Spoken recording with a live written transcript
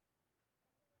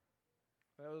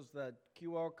That was the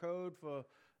QR code for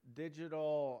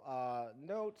digital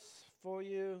notes for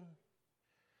you.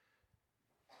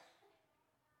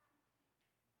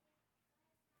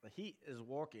 The heat is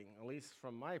working, at least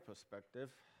from my perspective.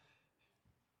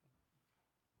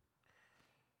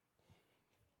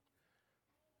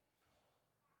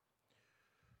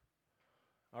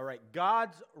 All right,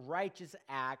 God's righteous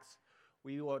acts.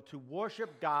 We are to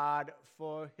worship God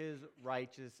for his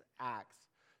righteous acts.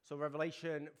 So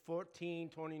Revelation 14,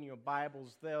 turning in your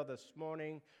Bibles there this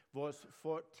morning, verse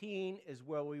 14 is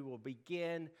where we will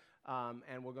begin,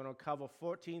 and we're going to cover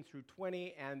 14 through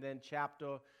 20, and then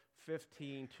chapter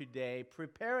 15 today,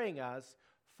 preparing us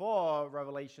for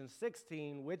Revelation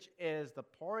 16, which is the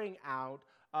pouring out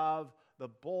of the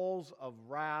bowls of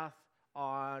wrath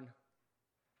on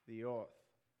the earth.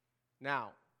 Now,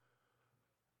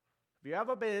 have you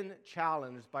ever been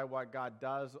challenged by what God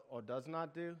does or does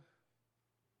not do?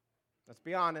 Let's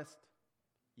be honest.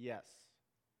 Yes.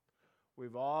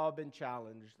 We've all been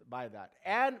challenged by that.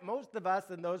 And most of us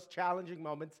in those challenging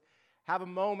moments have a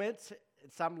moment,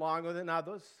 some longer than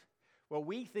others, where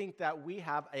we think that we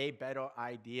have a better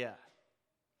idea,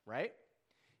 right?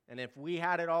 And if we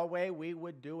had it our way, we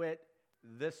would do it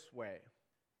this way,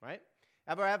 right?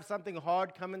 Ever have something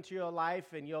hard come into your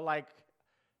life and you're like,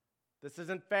 this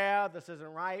isn't fair, this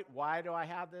isn't right, why do I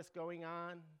have this going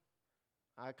on?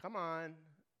 Come on.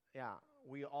 Yeah,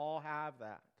 we all have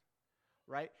that,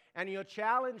 right? And your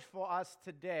challenge for us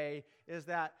today is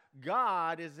that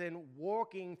God is in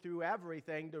working through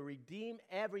everything to redeem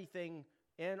everything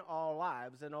in our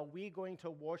lives. And are we going to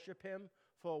worship him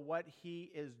for what he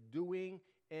is doing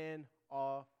in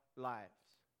our lives?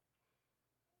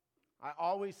 I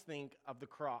always think of the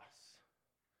cross.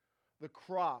 The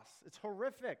cross. It's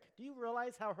horrific. Do you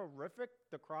realize how horrific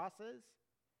the cross is?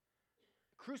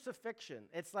 Crucifixion.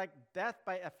 It's like death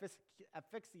by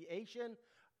asphyxiation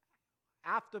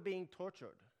after being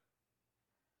tortured.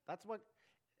 That's what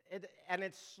and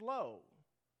it's slow.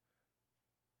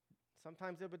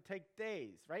 Sometimes it would take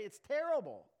days, right? It's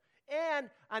terrible. And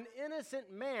an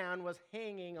innocent man was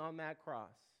hanging on that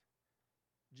cross.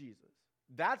 Jesus.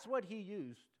 That's what he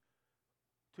used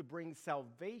to bring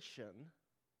salvation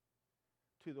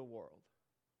to the world.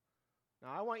 Now,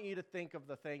 I want you to think of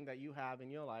the thing that you have in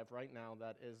your life right now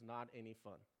that is not any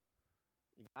fun.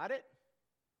 You got it?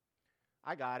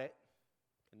 I got it.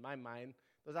 In my mind,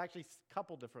 there's actually a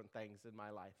couple different things in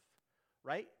my life,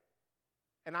 right?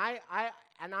 And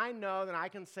I know that I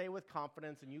can say with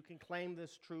confidence, and you can claim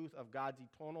this truth of God's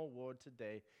eternal word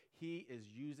today, he is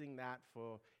using that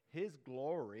for his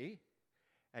glory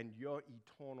and your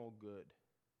eternal good.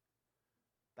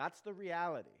 That's the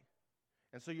reality.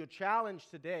 And so your challenge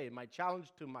today, my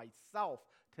challenge to myself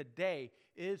today,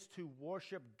 is to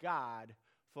worship God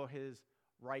for his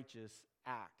righteous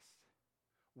acts.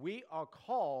 We are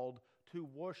called to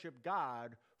worship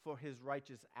God for his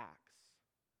righteous acts.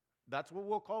 That's what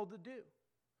we're called to do.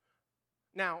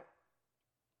 Now,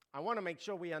 I want to make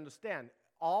sure we understand,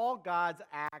 all God's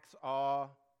acts are,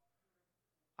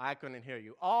 I couldn't hear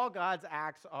you, all God's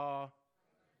acts are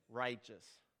righteous.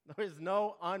 There is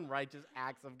no unrighteous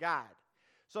acts of God.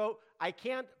 So I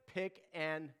can't pick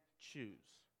and choose.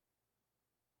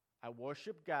 I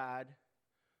worship God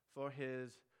for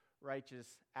his righteous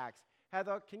acts.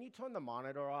 Heather, can you turn the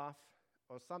monitor off?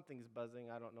 Or something's buzzing.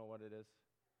 I don't know what it is.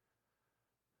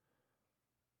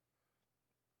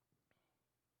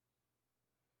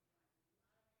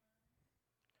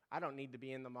 I don't need to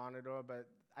be in the monitor, but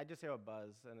I just hear a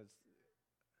buzz, and it's...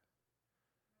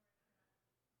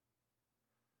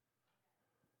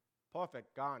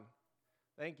 Perfect, gone.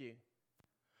 Thank you.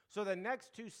 So the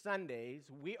next 2 Sundays,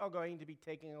 we are going to be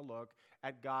taking a look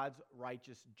at God's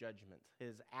righteous judgment,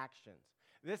 his actions.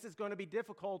 This is going to be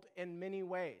difficult in many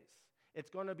ways. It's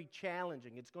going to be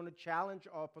challenging. It's going to challenge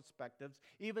our perspectives.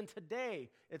 Even today,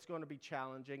 it's going to be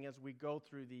challenging as we go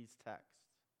through these texts.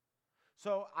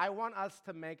 So I want us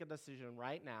to make a decision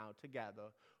right now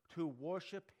together to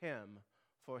worship him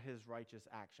for his righteous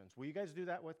actions. Will you guys do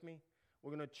that with me?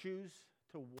 We're going to choose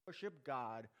to worship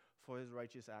God for his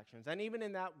righteous actions. And even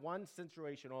in that one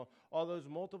situation or all those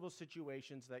multiple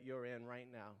situations that you're in right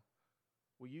now,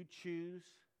 will you choose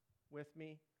with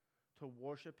me to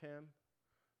worship him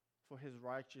for his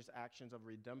righteous actions of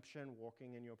redemption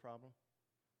working in your problem?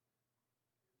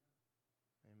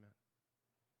 Amen.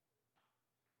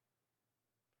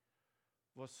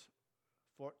 Verse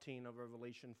 14 of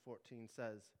Revelation 14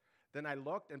 says, "Then I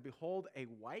looked, and behold, a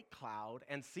white cloud,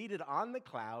 and seated on the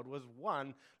cloud was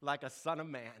one like a son of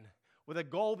man, with a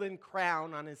golden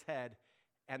crown on his head,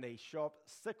 and a sharp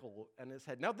sickle in his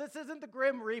head." Now, this isn't the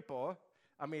Grim Reaper.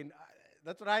 I mean,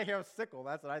 That's what I hear, sickle.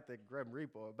 That's what I think, Grim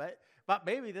Reaper. But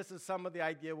maybe this is some of the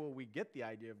idea where we get the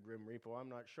idea of Grim Reaper. I'm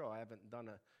not sure. I haven't done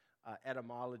a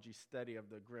etymology study of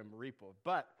the Grim Reaper.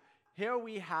 But here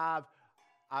we have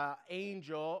an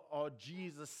angel or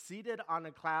Jesus seated on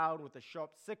a cloud with a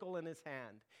sharp sickle in his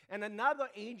hand. And another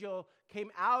angel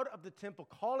came out of the temple,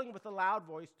 calling with a loud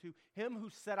voice to him who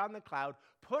sat on the cloud,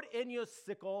 "Put in your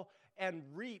sickle and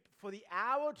reap, for the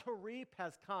hour to reap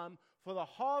has come, for the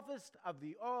harvest of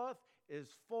the earth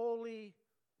is fully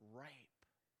ripe."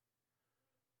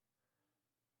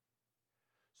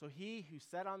 So he who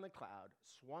sat on the cloud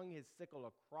swung his sickle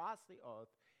across the earth,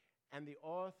 and the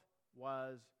earth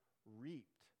was reaped.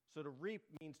 So to reap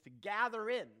means to gather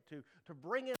in, to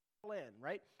bring it all in,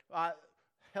 right?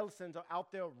 Helsons are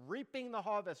out there reaping the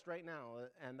harvest right now,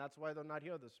 and that's why they're not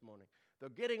here this morning. They're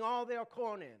getting all their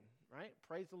corn in, right?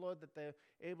 Praise the Lord that they're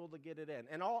able to get it in.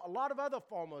 And a lot of other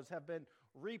farmers have been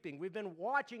reaping. We've been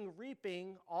watching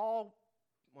reaping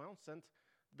since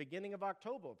the beginning of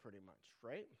October pretty much,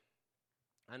 right?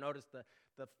 I noticed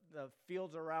the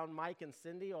fields around Mike and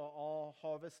Cindy are all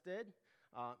harvested.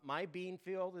 My bean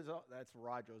field that's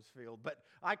Roger's field, but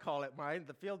I call it mine.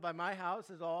 The field by my house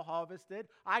is all harvested.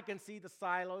 I can see the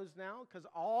silos now because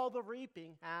all the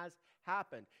reaping has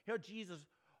happened. Here Jesus,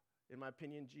 in my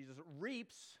opinion, Jesus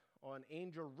reaps, or an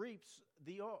angel reaps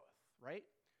the earth, right?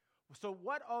 So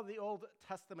what are the Old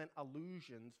Testament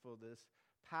allusions for this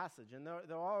passage? And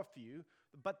there are a few,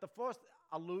 but the first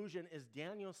allusion is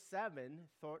Daniel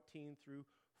 7:13 through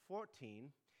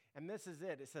 14. And this is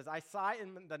it. It says, "I saw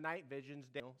in the night visions,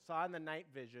 Daniel saw in the night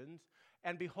visions,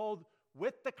 and behold,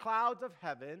 with the clouds of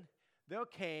heaven, there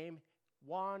came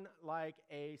one like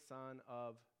a son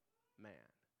of man."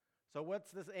 So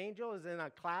what's this angel? Is in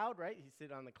a cloud, right? He's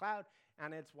sitting on the cloud,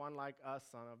 and it's one like a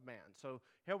son of man. So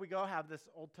here we go, have this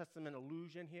Old Testament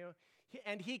allusion here.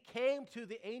 And he came to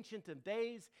the Ancient of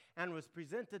Days and was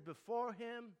presented before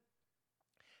him.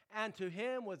 And to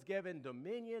him was given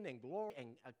dominion and glory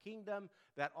and a kingdom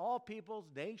that all peoples,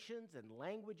 nations, and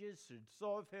languages should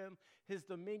serve him. His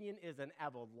dominion is an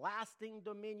everlasting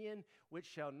dominion which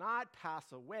shall not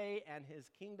pass away, and his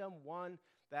kingdom one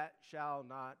that shall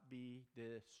not be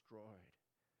destroyed.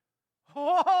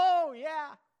 Oh,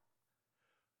 yeah.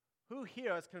 Who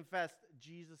here has confessed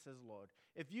Jesus as Lord?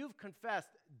 If you've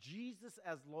confessed Jesus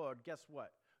as Lord, guess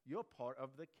what? You're part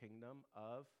of the kingdom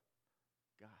of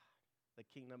God. The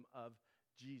kingdom of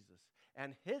Jesus.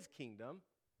 And his kingdom,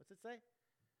 what's it say?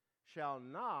 Shall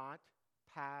not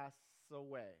pass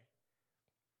away.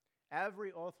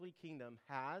 Every earthly kingdom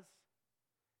has,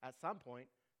 at some point,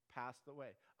 passed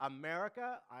away.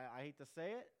 America, I hate to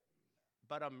say it,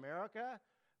 but America,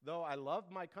 though I love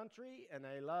my country and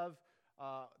I love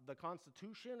the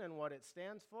Constitution and what it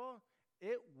stands for,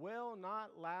 it will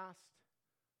not last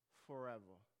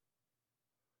forever.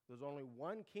 There's only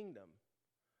one kingdom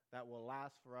that will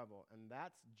last forever, and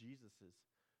that's Jesus'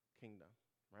 kingdom,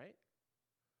 right?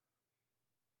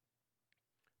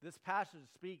 This passage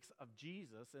speaks of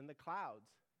Jesus in the clouds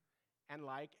and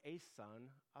like a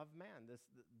son of man. This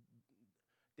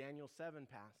Daniel 7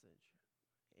 passage.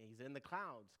 He's in the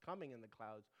clouds, coming in the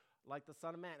clouds, like the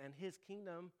Son of Man, and his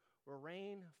kingdom will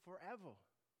reign forever.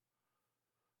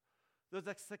 There's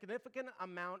a significant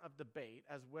amount of debate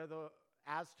as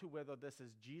to whether this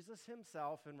is Jesus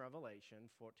himself in Revelation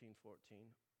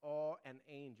 14:14 or an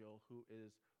angel who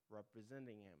is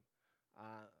representing him.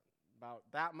 About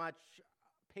that much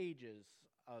pages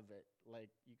of it, like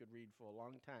you could read for a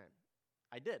long time.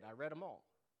 I read them all.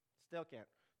 Still can't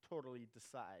totally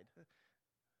decide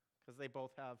because they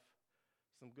both have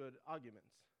some good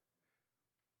arguments.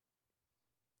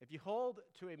 If you hold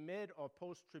to a mid or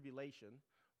post-tribulation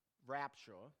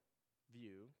rapture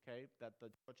view, okay, that the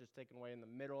church is taken away in the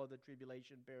middle of the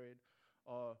tribulation period.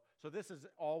 So this is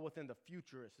all within the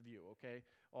futurist view, okay?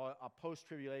 Or a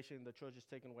post-tribulation, the church is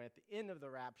taken away at the end of the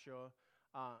rapture,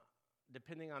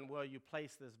 depending on where you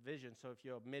place this vision. So if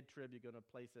you're mid-trib, you're going to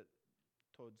place it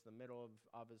towards the middle of,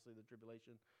 obviously, the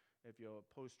tribulation. If you're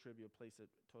post-trib, you'll place it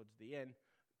towards the end.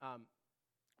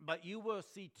 But you will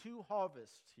see two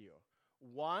harvests here.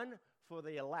 One for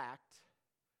the elect,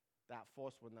 that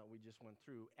first one that we just went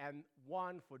through, and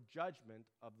one for judgment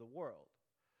of the world.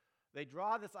 They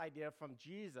draw this idea from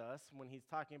Jesus when he's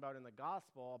talking about in the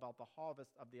gospel about the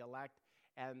harvest of the elect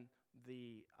and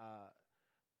the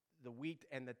wheat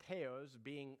and the tares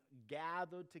being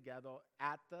gathered together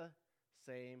at the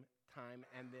same time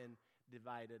and then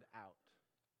divided out.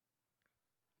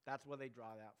 That's where they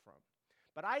draw that from.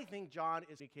 But I think John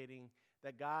is indicating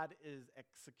that God is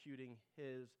executing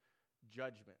his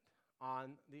judgment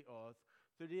on the earth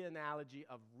through the analogy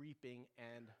of reaping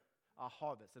and a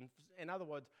harvest. And in other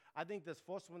words, I think this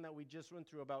first one that we just went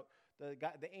through about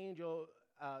the angel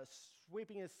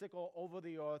sweeping his sickle over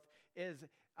the earth is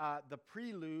the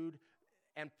prelude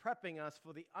and prepping us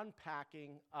for the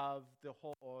unpacking of the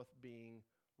whole earth being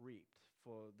reaped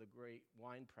for the great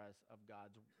winepress of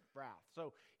God's wrath.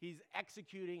 So he's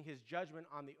executing his judgment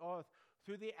on the earth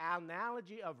through the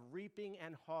analogy of reaping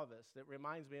and harvest. It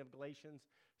reminds me of Galatians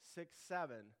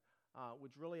 6:7,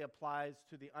 which really applies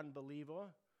to the unbeliever,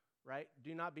 right?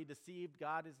 Do not be deceived.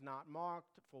 God is not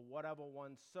mocked. For whatever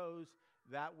one sows,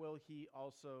 that will he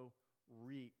also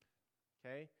reap.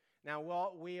 Okay?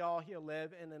 Now, we all here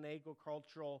live in an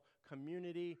agricultural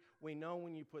community. We know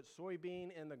when you put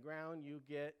soybean in the ground, you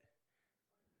get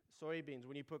soybeans.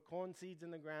 When you put corn seeds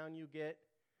in the ground, you get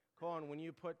corn. When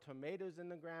you put tomatoes in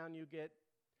the ground, you get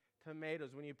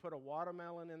tomatoes. When you put a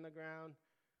watermelon in the ground,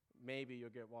 maybe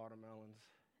you'll get watermelons.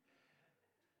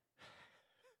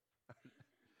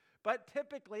 But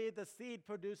typically, the seed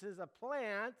produces a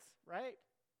plant, right?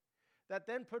 That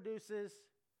then produces,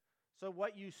 so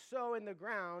what you sow in the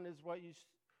ground is what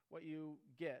you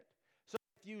get. So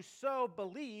if you sow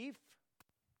belief,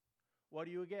 what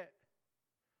do you get?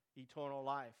 Eternal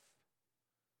life.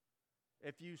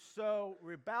 If you sow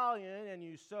rebellion and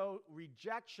you sow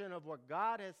rejection of what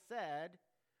God has said,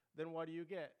 then what do you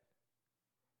get?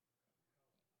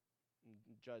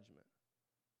 Judgment.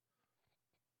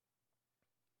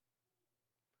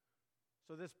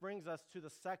 So this brings us to the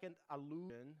second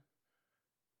allusion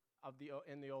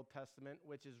in the Old Testament,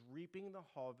 which is reaping the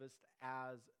harvest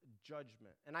as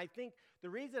judgment. And I think the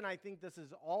reason I think this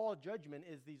is all judgment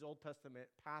is these Old Testament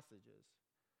passages.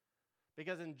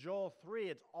 Because in Joel 3,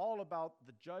 it's all about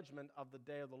the judgment of the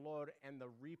day of the Lord and the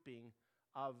reaping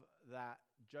of that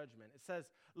judgment. It says,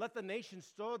 let the nations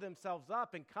stir themselves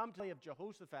up and come to the valley of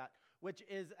Jehoshaphat, which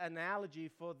is an analogy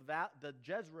for the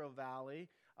Jezreel Valley,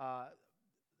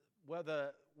 where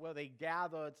they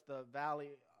gather. It's the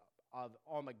valley of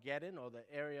Armageddon, or the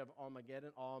area of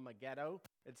Armageddon, Armageddon.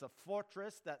 It's a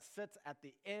fortress that sits at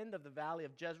the end of the valley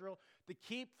of Jezreel to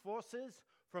keep forces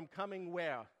from coming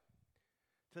where?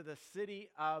 To the city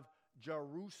of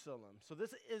Jerusalem. So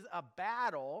this is a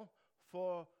battle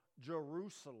for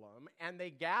Jerusalem, and they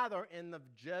gather in the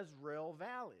Jezreel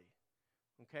Valley.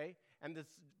 Okay? And this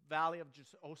valley of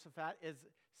Jehoshaphat is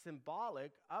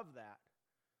symbolic of that.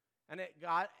 And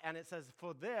it says,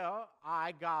 for there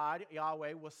I, God,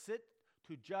 Yahweh, will sit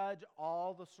to judge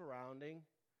all the surrounding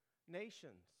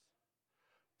nations.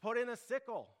 Put in a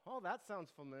sickle. Oh, that sounds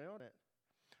familiar.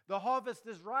 The harvest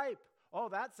is ripe. Oh,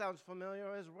 that sounds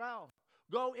familiar as well.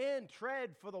 Go in,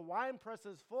 tread, for the winepress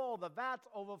is full, the vats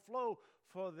overflow,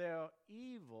 for their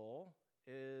evil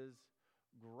is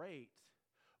great.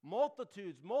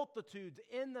 Multitudes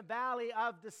in the valley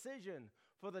of decision,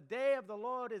 for the day of the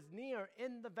Lord is near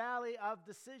in the valley of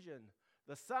decision.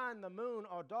 The sun, the moon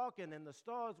are darkened, and the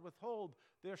stars withhold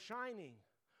their shining.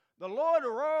 The Lord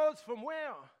arose from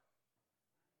where?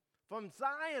 From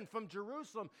Zion, from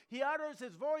Jerusalem. He utters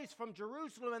his voice from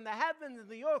Jerusalem, and the heavens and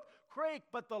the earth quake,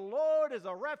 but the Lord is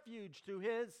a refuge to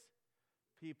his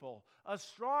people, a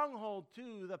stronghold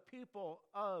to the people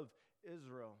of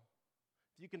Israel.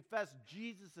 If you confess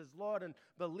Jesus as Lord and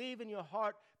believe in your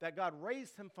heart that God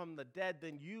raised him from the dead,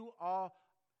 then you are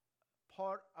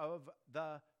part of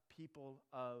the people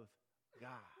of God.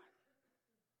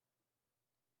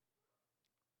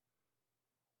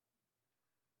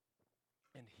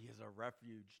 And he is a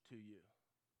refuge to you.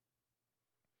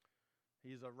 He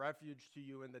is a refuge to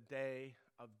you in the day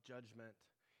of judgment.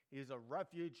 He is a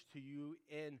refuge to you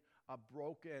in a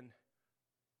broken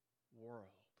world.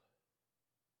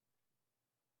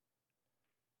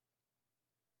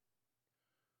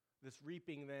 This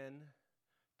reaping then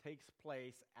takes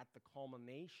place at the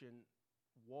culmination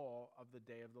war of the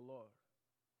day of the Lord.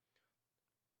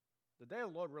 The day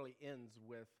of the Lord really ends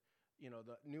with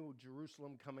the new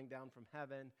Jerusalem coming down from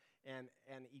heaven and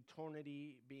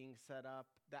eternity being set up.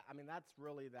 That's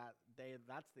really that day.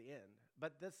 That's the end.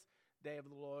 But this day of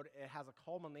the Lord, it has a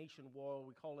culmination war.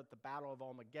 We call it the Battle of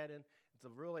Armageddon. It's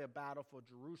really a battle for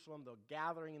Jerusalem. They're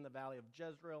gathering in the valley of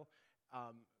Jezreel,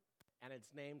 and it's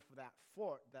named for that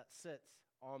fort that sits,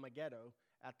 Armageddon,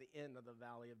 at the end of the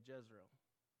valley of Jezreel.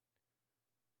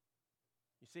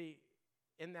 You see,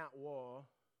 in that war,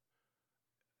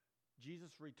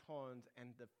 Jesus returns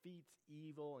and defeats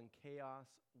evil and chaos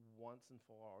once and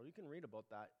for all. You can read about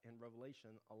that in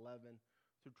Revelation 11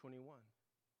 through 21.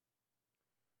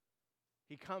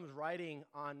 He comes riding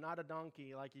on not a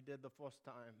donkey like he did the first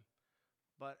time,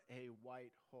 but a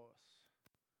white horse,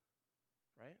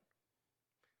 right?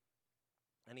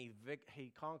 And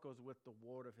he conquers with the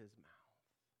word of his mouth,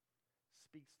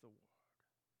 speaks the word.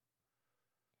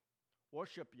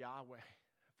 Worship Yahweh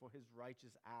for his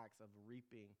righteous acts of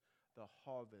reaping the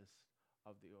harvest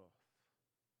of the earth.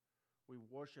 We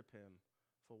worship him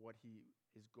for what he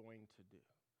is going to do.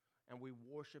 And we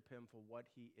worship him for what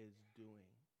he is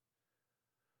doing.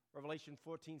 Revelation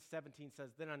 14:17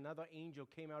 says, Then another angel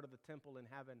came out of the temple in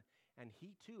heaven, and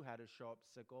he too had a sharp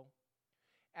sickle.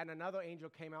 And another angel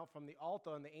came out from the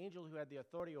altar, and the angel who had the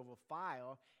authority over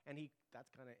fire, and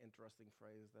that's kind of interesting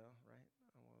phrase though, right?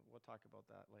 We'll talk about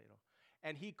that later.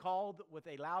 And he called with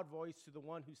a loud voice to the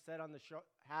one who sat on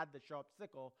had the sharp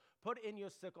sickle, Put in your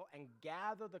sickle and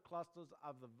gather the clusters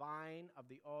of the vine of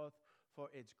the earth, for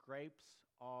its grapes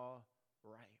are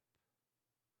ripe.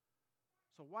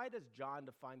 So why does John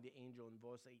define the angel in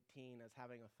verse 18 as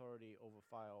having authority over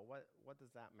fire? What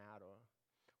does that matter?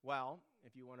 Well,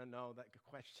 if you want to know that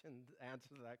question, answer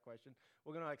to that question,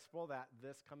 we're going to explore that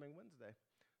this coming Wednesday.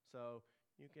 So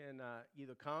you can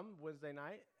either come Wednesday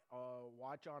night or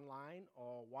watch online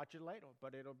or watch it later,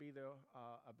 but it'll be there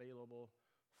available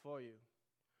for you.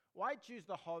 Why choose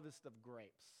the harvest of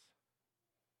grapes?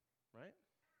 Right?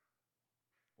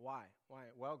 Why?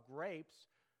 Well, grapes,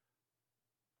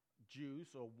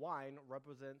 juice or wine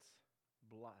represents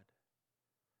blood.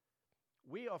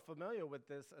 We are familiar with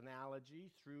this analogy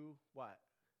through what?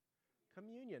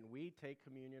 Communion. We take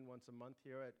communion once a month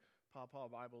here at Papa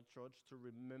Bible Church to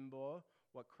remember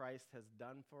what Christ has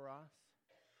done for us.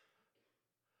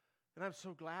 And I'm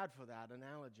so glad for that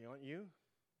analogy, aren't you?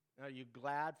 Are you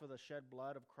glad for the shed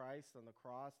blood of Christ on the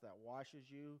cross that washes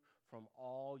you from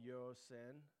all your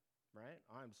sin? Right?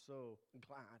 I'm so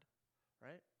glad.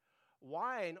 Right?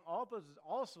 Wine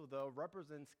also, though,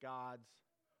 represents God's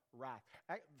wrath.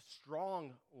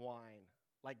 Strong wine,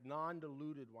 like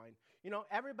non-diluted wine. You know,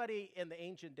 everybody in the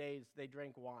ancient days, they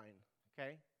drank wine,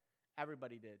 okay?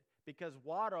 Everybody did. Because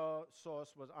water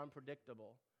source was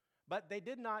unpredictable. But they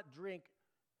did not drink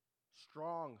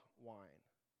strong wine.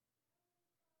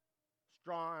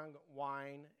 Strong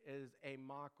wine is a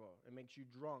marker. It makes you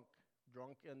drunk.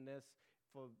 Drunkenness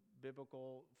for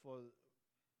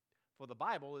the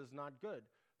Bible is not good.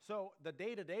 So the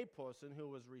day-to-day person who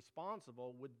was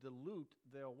responsible would dilute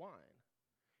their wine.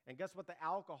 And guess what the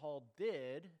alcohol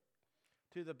did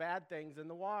to the bad things in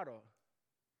the water?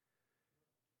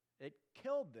 It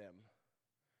killed them.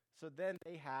 So then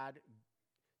they had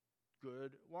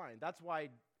good wine. That's why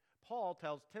Paul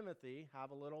tells Timothy,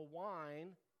 have a little wine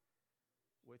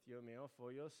with your meal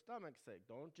for your stomach's sake.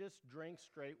 Don't just drink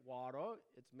straight water.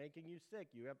 It's making you sick.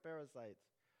 You have parasites.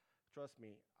 Trust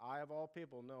me, I of all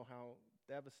people know how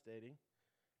devastating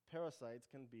parasites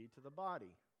can be to the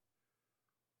body.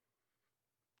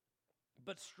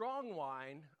 But strong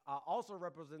wine also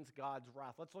represents God's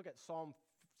wrath. Let's look at Psalm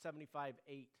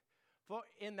 75:8. For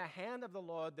in the hand of the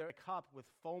Lord there is a cup with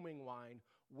foaming wine,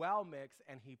 well mixed,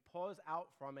 and he pours out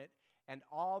from it, and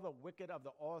all the wicked of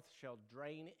the earth shall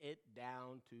drain it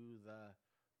down to the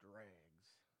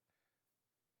dregs.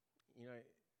 You know,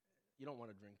 you don't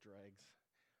want to drink dregs.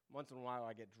 Once in a while,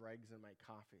 I get dregs in my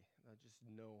coffee. That's just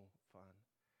no fun.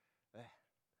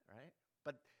 Right?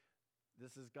 But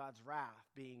this is God's wrath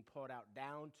being poured out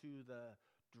down to the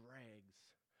dregs.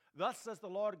 Thus says the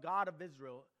Lord God of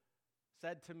Israel,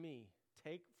 said to me,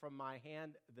 take from my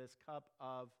hand this cup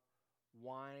of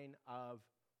wine of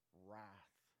wrath,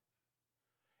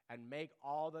 and make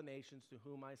all the nations to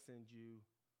whom I send you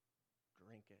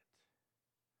drink it.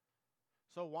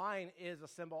 So wine is a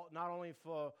symbol not only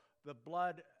for the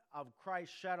blood of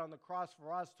Christ shed on the cross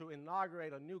for us to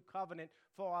inaugurate a new covenant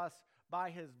for us by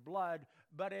his blood,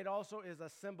 but it also is a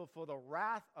symbol for the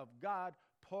wrath of God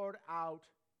poured out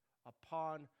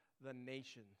upon the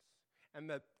nations, and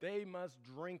that they must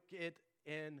drink it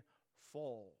in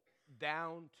full,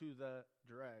 down to the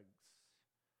dregs.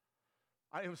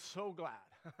 I am so glad.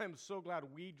 I'm so glad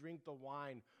we drink the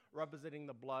wine representing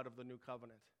the blood of the new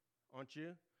covenant. Aren't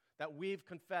you? That we've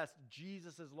confessed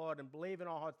Jesus is Lord and believe in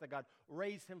our hearts that God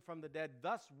raised him from the dead.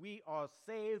 Thus we are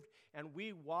saved and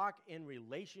we walk in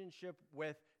relationship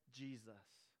with Jesus.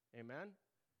 Amen?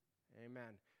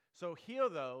 Amen. So here,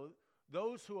 though,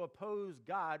 those who oppose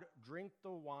God drink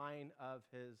the wine of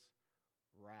his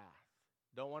wrath.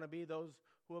 Don't want to be those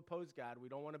who oppose God. We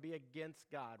don't want to be against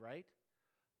God, right?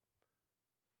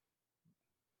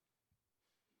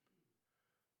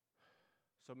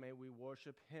 So may we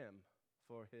worship him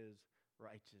for his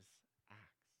righteous acts.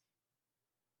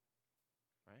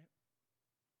 Right?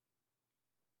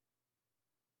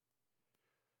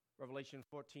 Revelation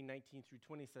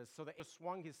 14:19-20 says, So the angel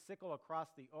swung his sickle across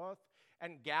the earth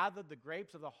and gathered the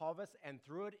grapes of the harvest and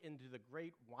threw it into the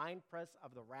great winepress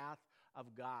of the wrath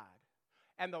of God.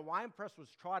 And the winepress was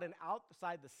trodden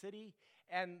outside the city,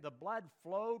 and the blood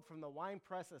flowed from the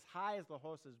winepress as high as the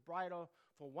horse's bridle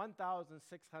for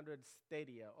 1,600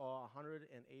 stadia, or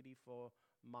 184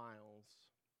 miles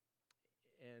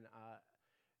in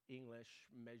English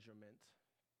measurement.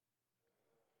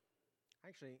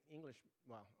 Actually, English,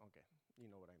 well, okay, you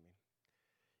know what I mean.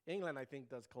 England, I think,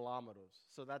 does kilometers,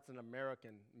 so that's an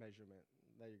American measurement.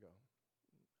 There you go.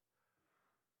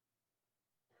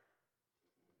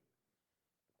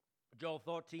 Joel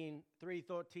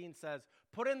 3:13 says,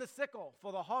 "Put in the sickle,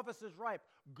 for the harvest is ripe.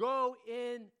 Go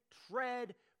in,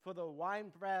 tread, for the wine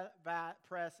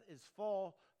press is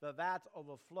full, the vats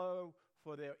overflow,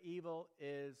 for their evil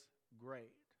is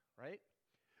great." Right?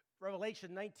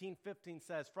 Revelation 19:15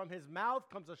 says, "From his mouth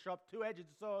comes a sharp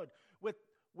two-edged sword, with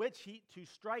which he to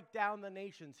strike down the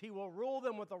nations. He will rule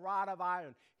them with a rod of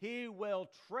iron. He will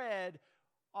tread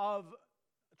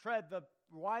the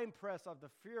winepress of the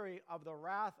fury of the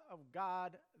wrath of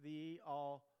God the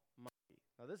Almighty."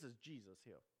 Now this is Jesus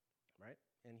here, right?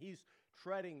 And he's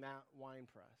treading that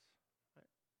winepress. Right?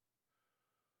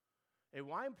 A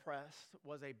winepress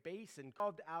was a basin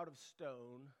carved out of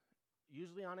stone,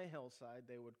 usually on a hillside.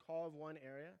 They would carve one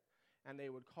area, and they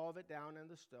would carve it down in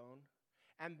the stone.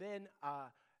 And then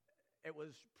it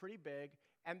was pretty big.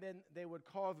 And then they would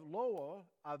carve lower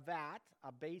a vat,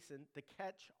 a basin, to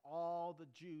catch all the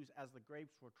juice as the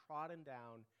grapes were trodden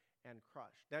down and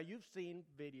crushed. Now, you've seen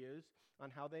videos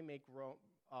on how they make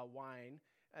wine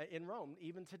in Rome,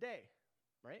 even today,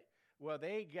 right? Well,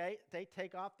 they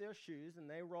take off their shoes and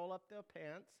they roll up their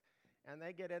pants and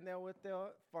they get in there with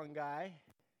their fungi.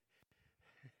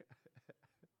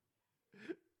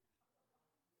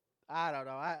 I don't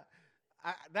know.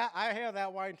 I hear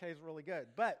that wine tastes really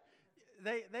good, but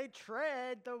they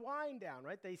tread the wine down,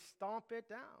 right? They stomp it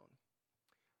down.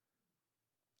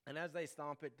 And as they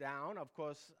stomp it down, of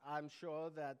course, I'm sure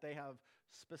that they have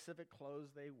specific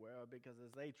clothes they wear, because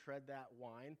as they tread that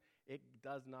wine, it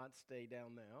does not stay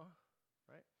down there,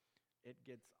 right? It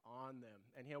gets on them.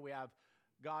 And here we have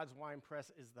God's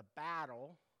winepress is the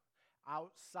battle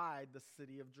outside the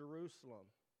city of Jerusalem,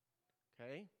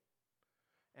 okay?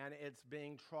 And it's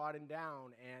being trodden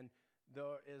down, and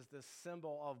there is this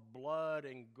symbol of blood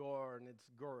and gore, and it's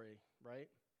gory, right?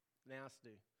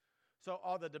 Nasty. So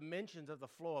are the dimensions of the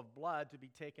flow of blood to be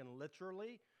taken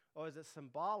literally, or is it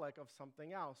symbolic of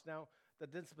something else? Now, the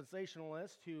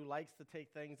dispensationalist who likes to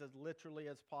take things as literally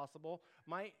as possible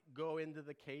might go into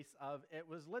the case of it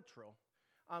was literal.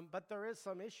 But there is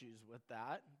some issues with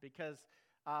that, because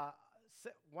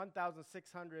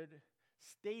 1,600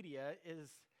 stadia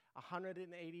is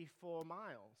 184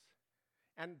 miles.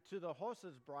 And to the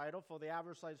horse's bridle, for the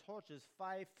average-sized horse, is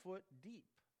 5 foot deep.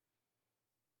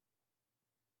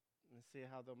 Let's see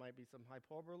how there might be some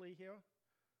hyperbole here.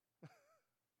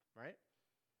 Right?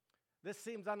 This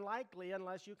seems unlikely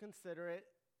unless you consider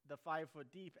it, the 5 foot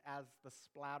deep, as the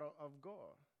splatter of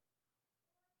gore.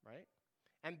 Right?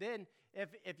 And then,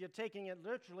 if you're taking it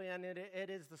literally and it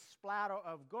is the splatter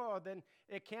of gore, then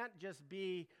it can't just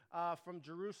be from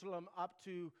Jerusalem up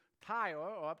to Tyre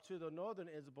or up to the northern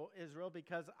Israel,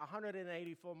 because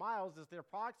 184 miles is the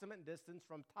approximate distance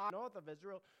from Tyre, north of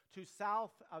Israel, to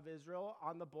south of Israel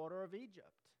on the border of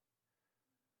Egypt.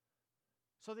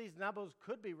 So these numbers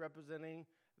could be representing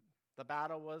the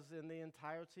battle was in the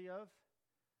entirety of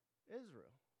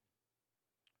Israel.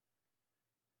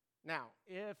 Now,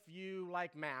 if you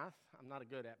like math, I'm not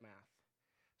good at math,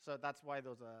 so that's why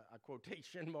there's a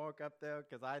quotation mark up there,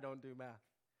 because I don't do math.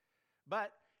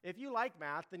 But if you like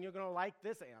math, then you're going to like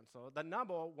this answer. The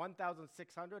number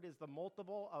 1,600 is the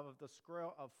multiple of the square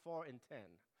of 4 and 10.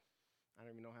 I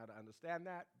don't even know how to understand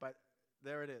that, but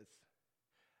there it is.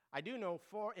 I do know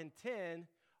 4 and 10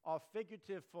 are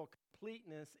figurative for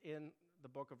completeness in the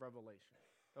book of Revelation.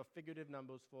 They're figurative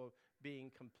numbers for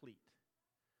being complete.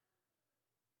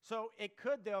 So it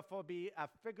could therefore be a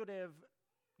figurative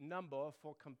number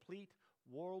for complete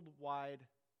worldwide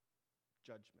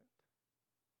judgment.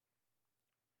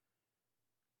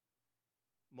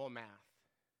 More math.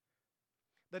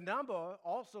 The number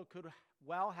also could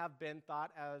well have been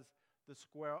thought as the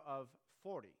square of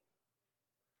 40,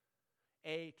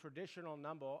 a traditional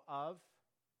number of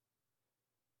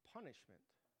punishment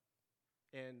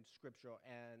in Scripture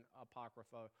and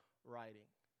Apocrypha writing.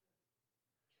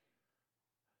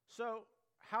 So,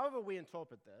 however we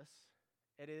interpret this,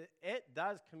 it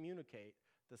does communicate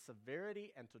the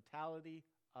severity and totality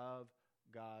of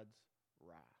God's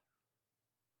wrath.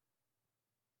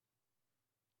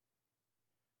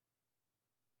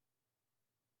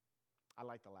 I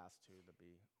like the last two, to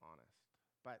be honest,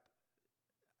 but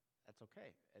that's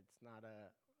okay. It's not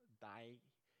a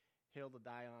hill to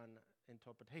die on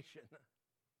interpretation.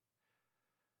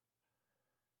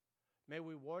 May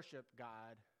we worship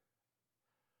God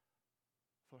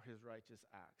for his righteous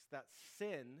acts, that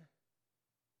sin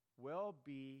will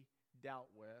be dealt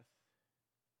with,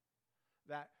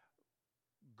 that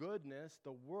goodness,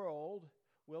 the world,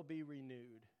 will be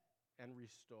renewed and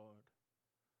restored.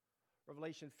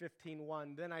 Revelation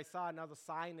 15:1, then I saw another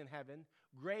sign in heaven,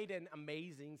 great and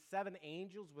amazing, 7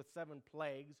 angels with 7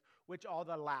 plagues, which are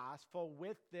the last, for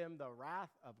with them the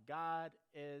wrath of God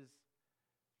is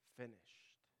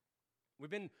finished. We've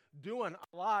been doing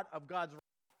a lot of God's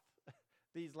wrath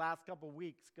these last couple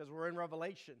weeks because we're in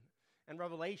Revelation. And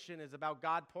Revelation is about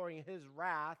God pouring his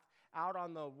wrath out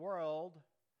on the world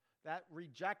that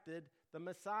rejected the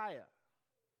Messiah.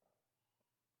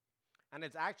 And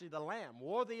it's actually the Lamb.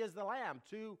 Worthy is the Lamb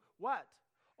to what?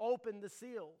 Open the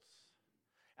seals.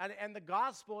 And the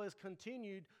gospel is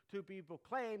continued to be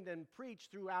proclaimed and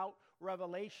preached throughout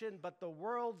Revelation, but the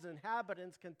world's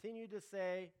inhabitants continue to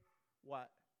say,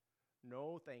 what?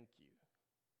 No, thank you.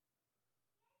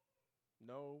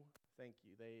 No, thank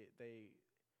you.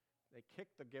 They kick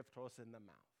the gift horse in the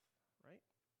mouth, right?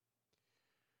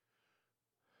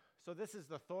 So this is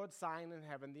the third sign in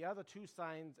heaven. The other 2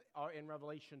 signs are in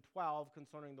Revelation 12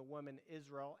 concerning the woman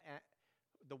Israel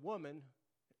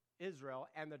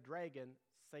and the dragon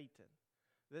Satan.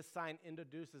 This sign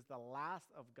introduces the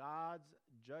last of God's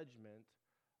judgment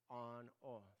on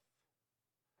earth.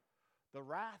 The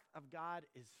wrath of God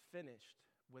is finished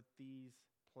with these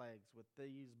plagues, with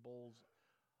these bowls.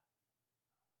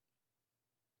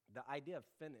 The idea of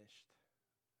finished,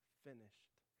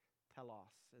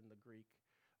 telos in the Greek,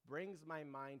 brings my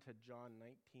mind to John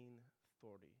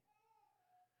 19:30.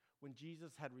 When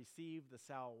Jesus had received the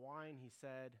sour wine, he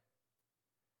said,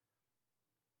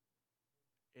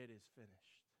 it is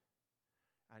finished.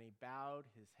 And he bowed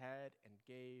his head and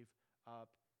gave up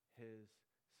his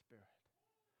spirit.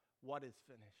 What is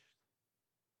finished?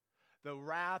 The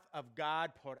wrath of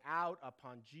God poured out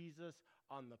upon Jesus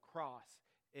on the cross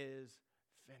is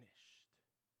finished.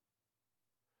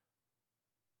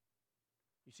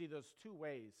 You see, there's 2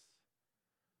 ways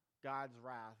God's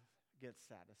wrath gets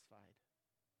satisfied.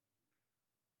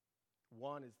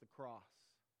 One is the cross,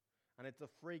 and it's a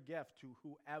free gift to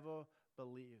whoever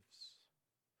believes.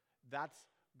 That's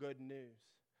good news.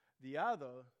 The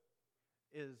other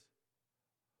is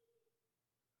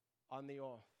on the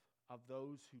earth of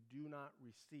those who do not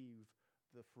receive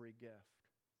the free gift.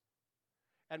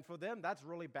 And for them, that's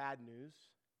really bad news.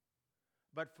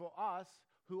 But for us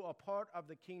who are part of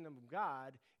the kingdom of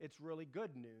God, it's really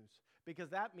good news, because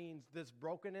that means this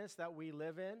brokenness that we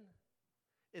live in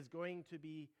is going to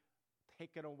be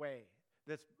taken away.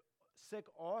 This sick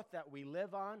earth that we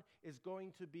live on is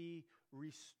going to be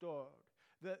restored.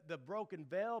 The broken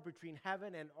veil between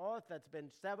heaven and earth that's been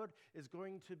severed is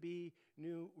going to be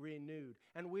renewed.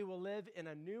 And we will live in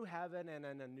a new heaven and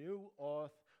in a new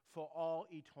earth for all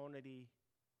eternity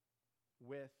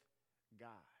with God.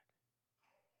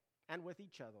 And with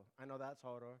each other. I know that's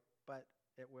harder, but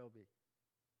it will be.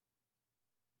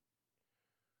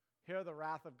 Here the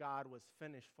wrath of God was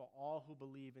finished for all who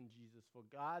believe in Jesus. For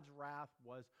God's wrath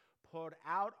was poured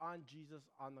out on Jesus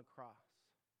on the cross.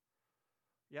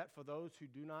 Yet for those who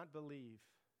do not believe,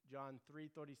 John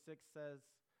 3:36 says,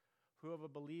 whoever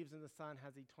believes in the Son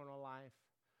has eternal life.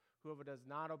 Whoever does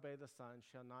not obey the Son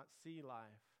shall not see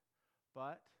life,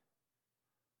 but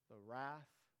the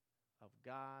wrath of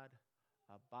God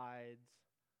abides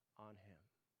on him.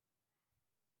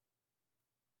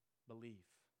 Believe.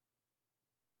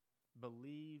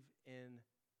 Believe in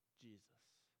Jesus.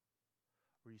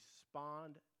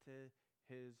 Respond to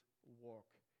his work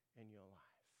in your life.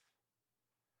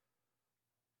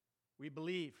 We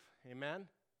believe, amen?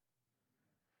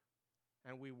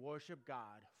 And we worship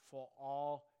God for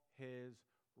all his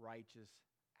righteous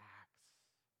acts.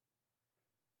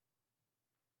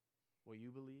 Will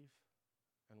you believe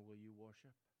and will you worship?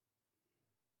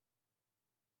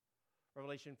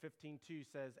 Revelation 15:2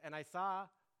 says, and I saw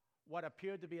what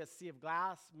appeared to be a sea of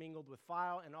glass mingled with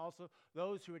fire, and also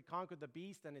those who had conquered the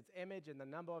beast and its image and the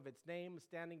number of its name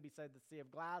standing beside the sea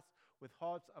of glass with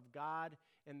hearts of God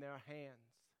in their hands.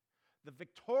 The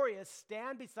victorious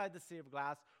stand beside the sea of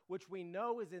glass, which we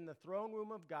know is in the throne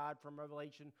room of God from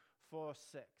Revelation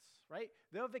 4:6, right?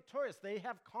 They're victorious. They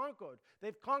have conquered.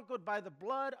 They've conquered by the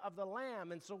blood of the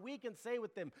Lamb. And so we can say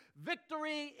with them,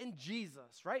 victory in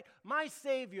Jesus, right? My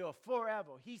Savior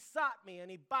forever. He sought me and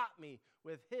he bought me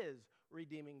with his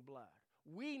redeeming blood.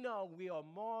 We know we are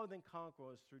more than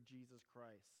conquerors through Jesus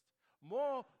Christ.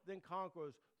 More than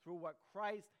conquerors through what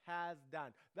Christ has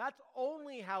done. That's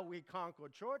only how we conquer,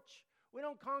 church. We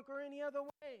don't conquer any other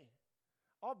way.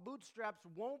 Our bootstraps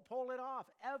won't pull it off,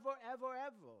 ever, ever,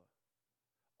 ever.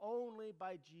 Only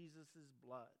by Jesus'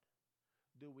 blood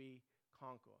do we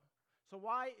conquer. So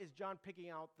why is John picking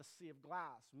out the sea of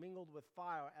glass mingled with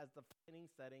fire as the beginning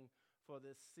setting for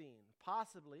this scene?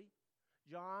 Possibly,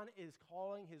 John is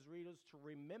calling his readers to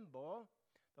remember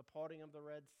the parting of the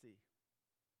Red Sea.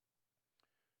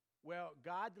 Well,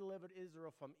 God delivered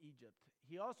Israel from Egypt.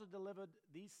 He also delivered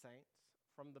these saints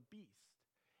from the beast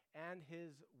and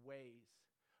his ways.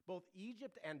 Both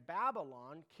Egypt and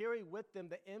Babylon carry with them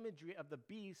the imagery of the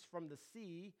beast from the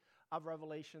sea of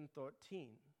Revelation 13.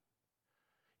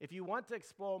 If you want to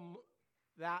explore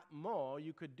that more,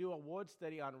 you could do a word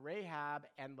study on Rahab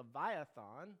and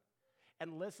Leviathan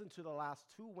and listen to the last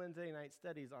 2 Wednesday night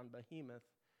studies on Behemoth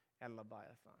and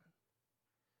Leviathan.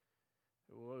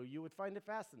 Well, you would find it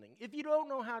fascinating. If you don't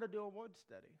know how to do a word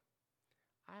study,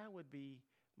 I would be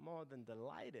more than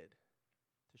delighted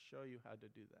to show you how to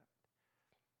do that.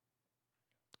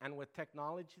 And with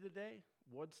technology today,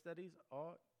 word studies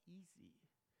are easy.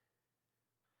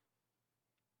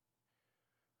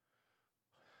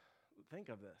 Think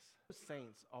of this. The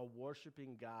saints are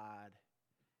worshiping God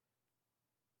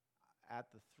at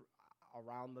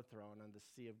around the throne on the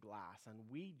sea of glass, and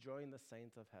we join the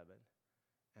saints of heaven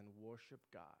and worship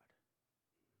God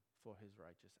for his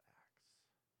righteous acts.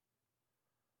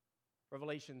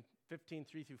 Revelation 15,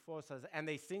 3-4 says, "And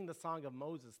they sing the song of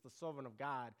Moses, the servant of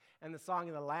God, and the song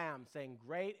of the Lamb, saying,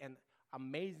 Great and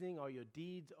amazing are your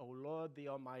deeds, O Lord the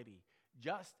Almighty.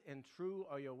 Just and true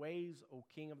are your ways, O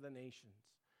King of the nations.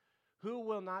 Who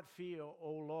will not fear,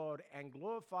 O Lord, and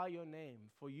glorify your name?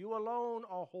 For you alone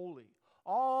are holy.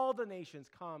 All the nations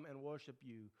come and worship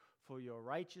you, for your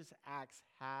righteous acts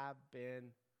have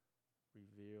been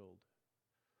revealed."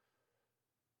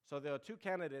 So there are 2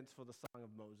 candidates for the Song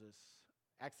of Moses: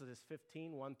 Exodus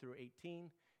 15,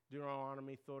 1-18,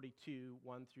 Deuteronomy 32,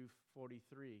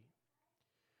 1-43.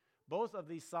 Both of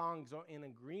these songs are in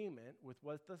agreement with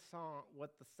what the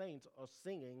saints are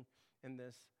singing in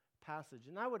this passage.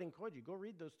 And I would encourage you, go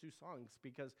read those 2 songs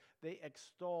because they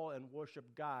extol and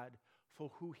worship God for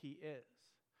who he is.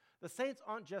 The saints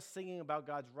aren't just singing about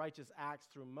God's righteous acts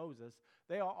through Moses.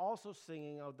 They are also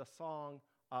singing of the song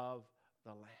of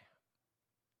the Lamb.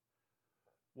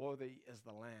 Worthy is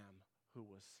the Lamb who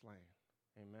was slain.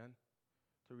 Amen?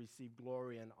 To receive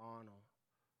glory and honor.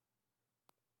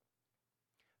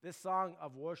 This song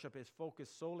of worship is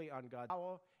focused solely on God's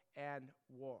power and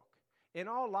work. In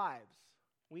our lives,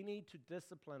 we need to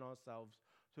discipline ourselves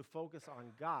to focus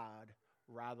on God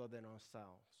rather than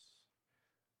ourselves.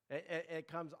 It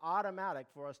comes automatic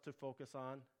for us to focus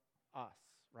on us,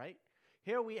 right?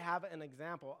 Here we have an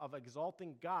example of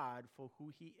exalting God for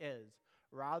who he is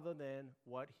rather than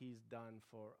what he's done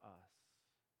for us.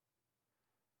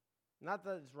 Not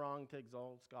that it's wrong to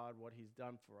exalt God, what he's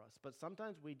done for us, but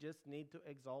sometimes we just need to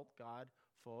exalt God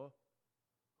for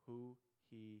who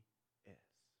he is.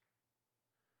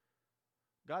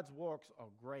 God's works are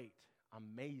great,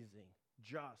 amazing,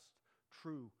 just,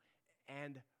 true,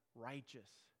 and righteous.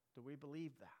 Do we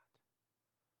believe that?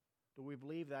 Do we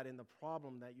believe that in the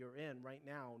problem that you're in right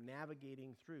now,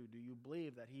 navigating through? Do you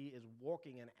believe that he is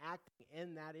working and acting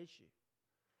in that issue?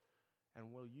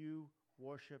 And will you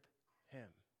worship him?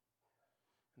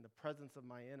 In the presence of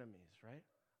my enemies, right?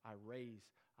 I raise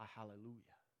a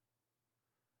hallelujah.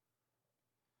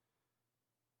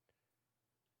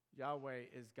 Yahweh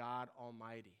is God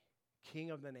Almighty,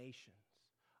 King of the nations,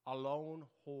 alone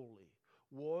holy,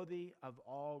 worthy of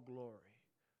all glory.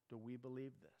 Do we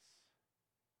believe this?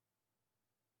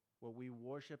 Will we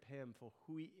worship him for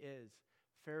who he is,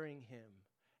 fearing him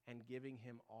and giving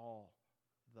him all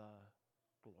the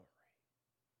glory?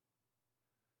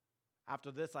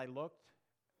 After this I looked,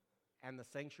 and the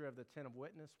sanctuary of the tent of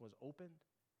witness was opened.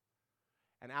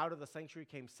 And out of the sanctuary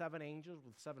came 7 angels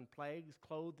with 7 plagues,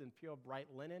 clothed in pure bright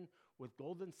linen, with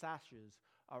golden sashes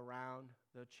around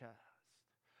their chest.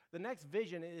 The next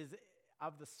vision is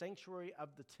of the sanctuary of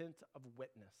the tent of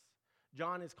witness.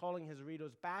 John is calling his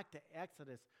readers back to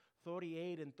Exodus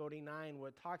 38 and 39, where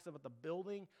it talks about the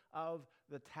building of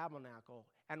the tabernacle.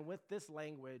 And with this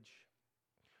language,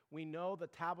 we know the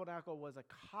tabernacle was a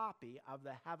copy of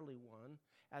the heavenly one,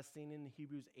 as seen in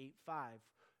Hebrews 8:5.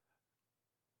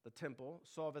 The temple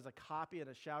served as a copy and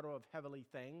a shadow of heavenly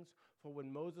things, for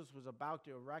when Moses was about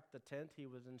to erect the tent, he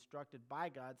was instructed by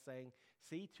God, saying,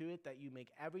 "See to it that you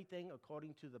make everything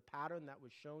according to the pattern that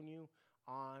was shown you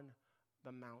on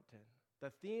the mountain." The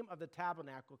theme of the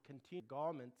tabernacle continued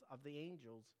garments of the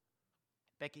angels,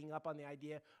 picking up on the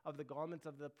idea of the garments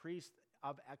of the priests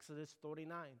of Exodus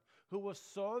 39, who were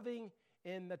serving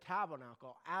in the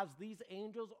tabernacle as these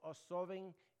angels are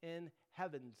serving in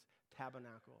heaven's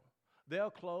tabernacle. Their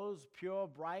clothes pure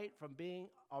and bright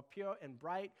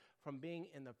from being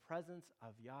in the presence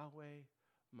of Yahweh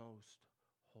most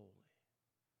holy.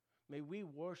 May we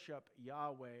worship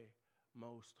Yahweh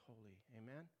most holy.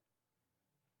 Amen.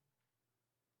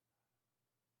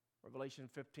 Revelation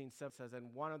 15:7 says,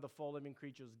 and one of the four living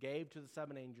creatures gave to the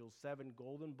seven angels 7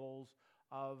 golden bowls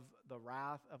of the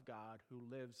wrath of God, who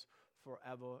lives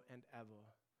forever and ever.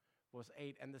 Verse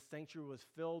 8, and the sanctuary was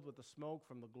filled with the smoke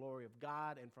from the glory of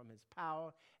God and from his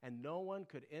power, and no one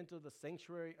could enter the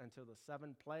sanctuary until the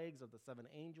 7 plagues of the 7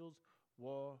 angels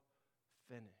were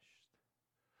finished.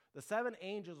 The 7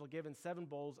 angels were given 7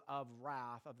 bowls of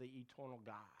wrath of the eternal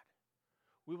God.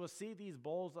 We will see these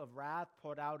bowls of wrath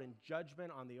poured out in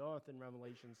judgment on the earth in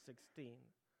Revelation 16.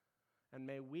 And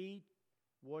may we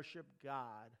worship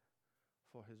God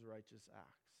for his righteous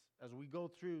acts. As we go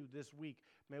through this week,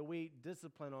 may we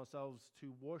discipline ourselves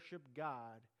to worship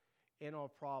God in our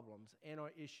problems, in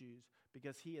our issues,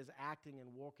 because he is acting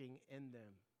and working in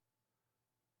them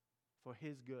for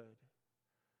his good,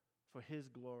 for his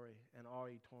glory, and our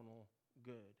eternal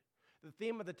good. The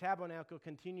theme of the tabernacle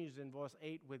continues in verse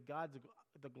 8 with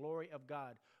the glory of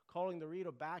God, calling the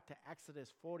reader back to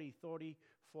Exodus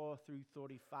 40:34 through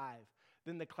 35.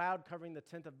 Then the cloud covering the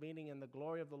tent of meeting and the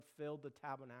glory of the Lord filled the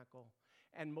tabernacle.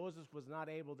 And Moses was not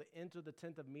able to enter the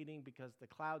tent of meeting because the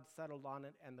cloud settled on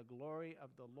it, and the glory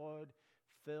of the Lord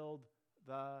filled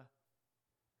the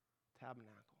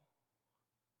tabernacle.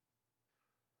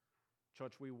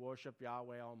 Church, we worship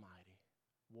Yahweh Almighty,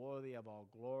 worthy of all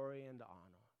glory and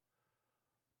honor.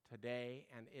 Today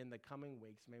and in the coming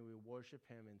weeks, may we worship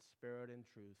him in spirit and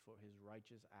truth for his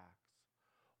righteous acts.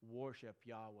 Worship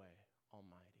Yahweh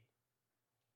Almighty.